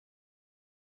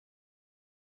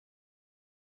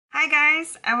Hi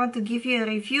guys, I want to give you a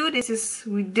review. This is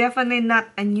definitely not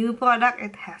a new product.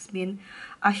 It has been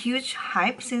a huge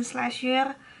hype since last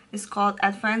year. It's called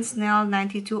Advanced Snail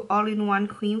 92 All-in-One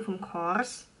Cream from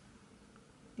COSRX.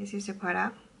 This is the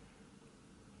product.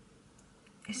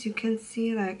 As you can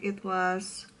see, it's a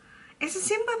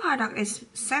simple product. It's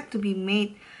said to be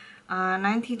made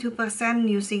 92%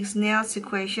 using snail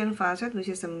secretion faucet, which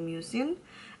is a mucin.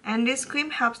 And this cream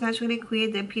helps naturally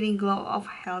create the appealing glow of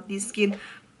healthy skin.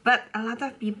 But a lot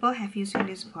of people have using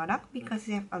this product because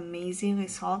they have amazing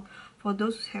result for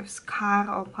those who have scar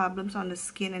or problems on the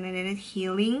skin and they need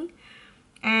healing.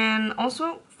 And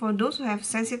also for those who have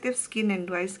sensitive skin and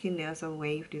dry skin, they also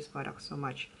rave this product so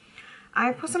much.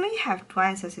 I personally have dry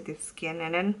and sensitive skin,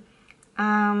 and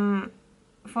then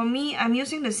for me, I'm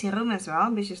using the serum as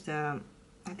well, which is I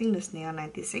think the Snail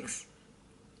 96.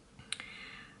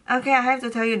 Okay, I have to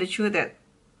tell you the truth that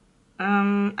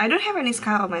I don't have any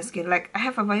scar on my skin. Like, I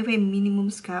have a very minimum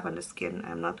scar on the skin. I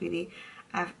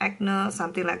have acne or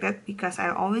something like that because I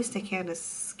always take care of the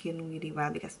skin really well,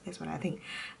 because that's what I think.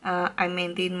 I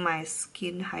maintain my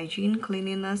skin hygiene,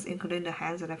 cleanliness, including the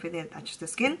hands and everything that touches the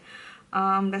skin.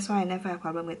 That's why I never have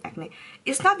problem with acne.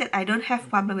 It's not that I don't have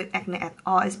problem with acne at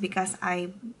all. It's because I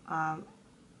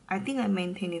think I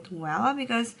maintain it well,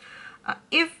 because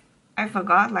if I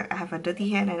forgot, like I have a dirty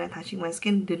hand and I'm touching my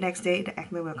skin, the next day the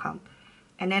acne will come.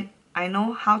 And then I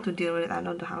know how to deal with it. I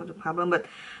know how to problem, but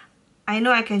I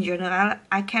know I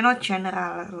cannot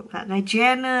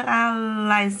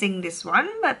generalizing this one,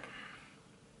 but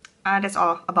that's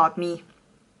all about me.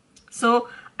 So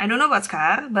I don't know about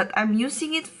scar, but I'm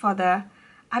using it for the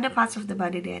other parts of the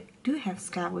body that do have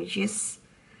scar, which is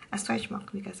a stretch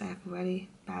mark, because I have a very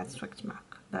bad stretch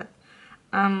mark. But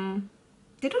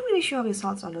they don't really show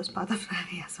results on those parts of the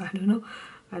area, so I don't know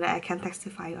whether I can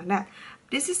testify on that.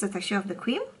 This is the texture of the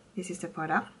cream. This is the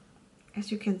product.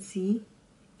 As you can see,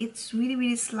 it's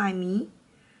really slimy.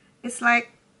 It's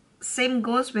like same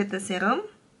goes with the serum.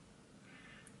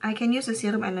 I can use the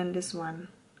serum and then this one.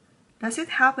 Does it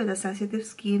help with the sensitive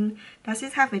skin? Does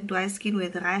it help with dry skin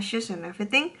with rashes and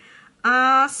everything?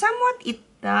 Somewhat it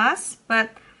does,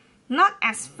 but not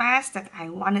as fast that I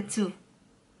want it to.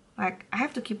 Like, I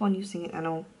have to keep on using it. I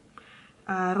know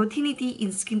routinity in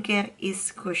skincare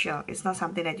is crucial. It's not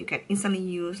something that you can instantly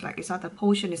use. Like, it's not a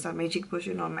potion, it's not a magic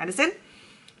potion or medicine.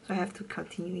 So I have to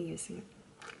continue using it.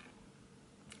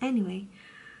 Anyway,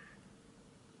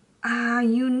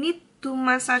 you need to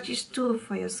massage it too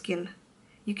for your skin.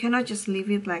 You cannot just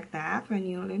leave it like that when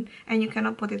you're in, and you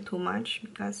cannot put it too much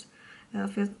because it'll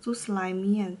feel too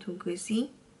slimy and too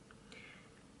greasy.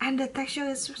 And the texture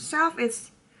itself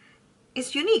is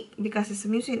unique because it's a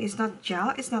mucin. It's not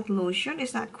gel, it's not lotion,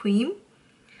 it's not cream.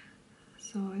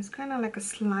 So it's kind of like a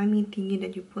slimy thingy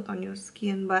that you put on your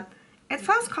skin, but it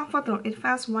feels comfortable. It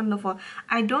feels wonderful.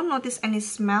 I don't notice any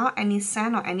smell, any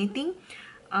scent or anything.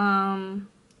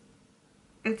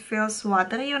 It feels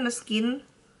watery on the skin,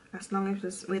 as long as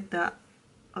it's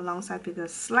alongside with the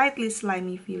slightly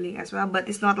slimy feeling as well, but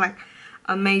it's not like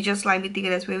a major slimy thing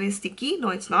that's very sticky. No,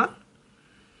 it's not.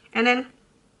 And then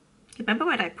remember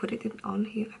when I put it on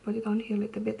here? I put it on here a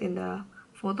little bit in the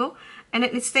photo, and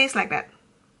then it stays like that.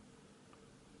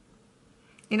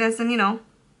 It doesn't, you know,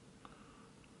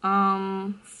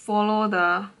 follow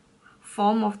the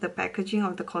form of the packaging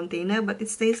of the container, but it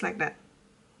stays like that.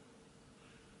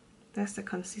 That's the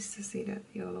consistency that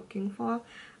you're looking for.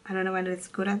 I don't know whether it's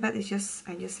good or bad. I'm just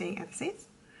saying as it is.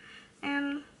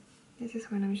 And this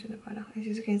is when I'm using the product. As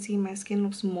you can see, my skin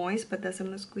looks moist but doesn't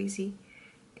look squeezy.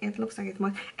 It looks like it's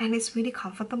moist, and it's really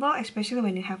comfortable, especially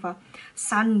when you have a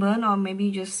sunburn, or maybe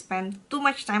you just spend too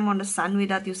much time on the sun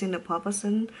without using the proper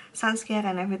sunscreen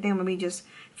and everything, or maybe just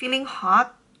feeling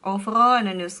hot overall, and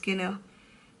then your skin,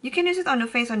 you can use it on your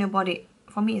face, on your body.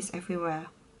 For me, it's everywhere.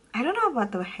 I don't know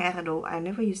about the hair though. I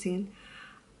never used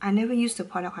the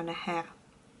product on the hair,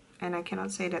 and I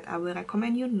cannot say that I will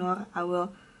recommend you, nor I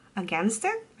will against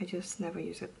it. I just never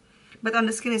use it. But on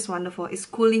the skin, it's wonderful. It's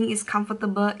cooling, it's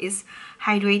comfortable, it's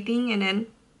hydrating, and then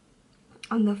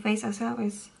on the face as well,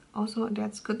 is also,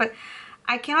 that's good. But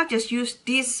I cannot just use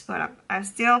this product.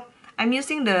 I'm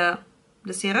using the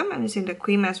serum, I'm using the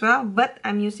cream as well, but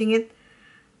I'm using it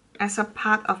as a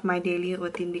part of my daily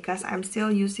routine because I'm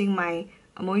still using my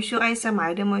moisturizer,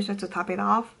 my other moisturizer, to top it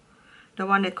off, the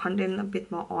one that contains a bit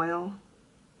more oil,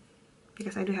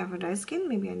 because I do have a dry skin.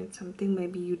 Maybe I need something,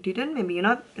 maybe you didn't, maybe you're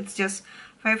not. It's just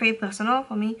very personal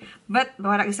for me, but the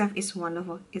product itself is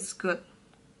wonderful. It's good,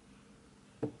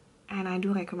 and I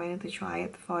do recommend you to try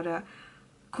it for the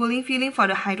cooling feeling, for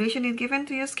the hydration it's given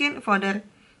to your skin, for the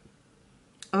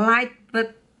light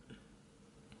but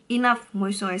enough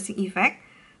moisturizing effect,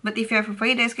 But if you have a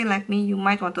very dry skin like me, you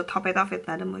might want to top it off with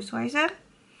another moisturizer.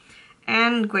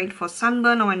 And great for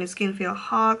sunburn or when your skin feels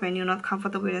hot, when you're not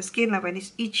comfortable with your skin, like when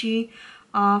it's itchy.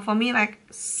 For me, like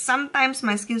sometimes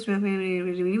my skin's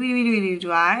really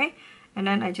dry, and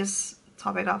then I just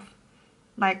top it off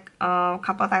like a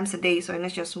couple times a day, so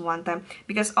it's just one time,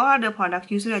 because all other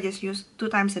products usually I just use 2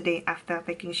 times a day after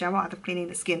taking shower, after cleaning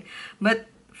the skin. But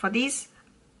for this,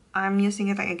 I'm using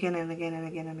it like again and again and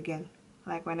again and again.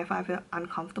 Like whenever I feel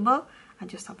uncomfortable, I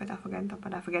just top it off again, top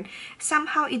it off again.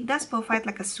 Somehow it does provide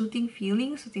like a soothing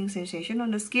feeling, soothing sensation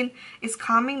on the skin. It's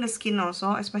calming the skin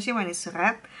also, especially when it's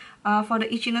red. For the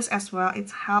itchiness as well,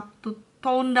 it's helped to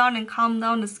tone down and calm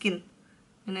down the skin.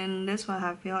 And then that's what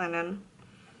I feel. And then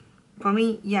for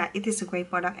me, yeah, it is a great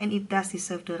product and it does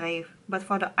deserve the rave. But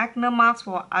for the acne marks,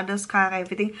 for other scar,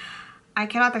 everything, I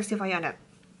cannot testify on that.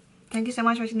 Thank you so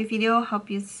much for watching the video. Hope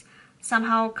you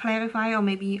somehow clarify or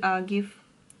maybe give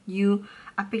you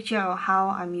a picture of how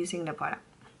I'm using the product.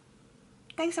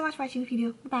 Thanks so much for watching the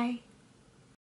video. Bye bye.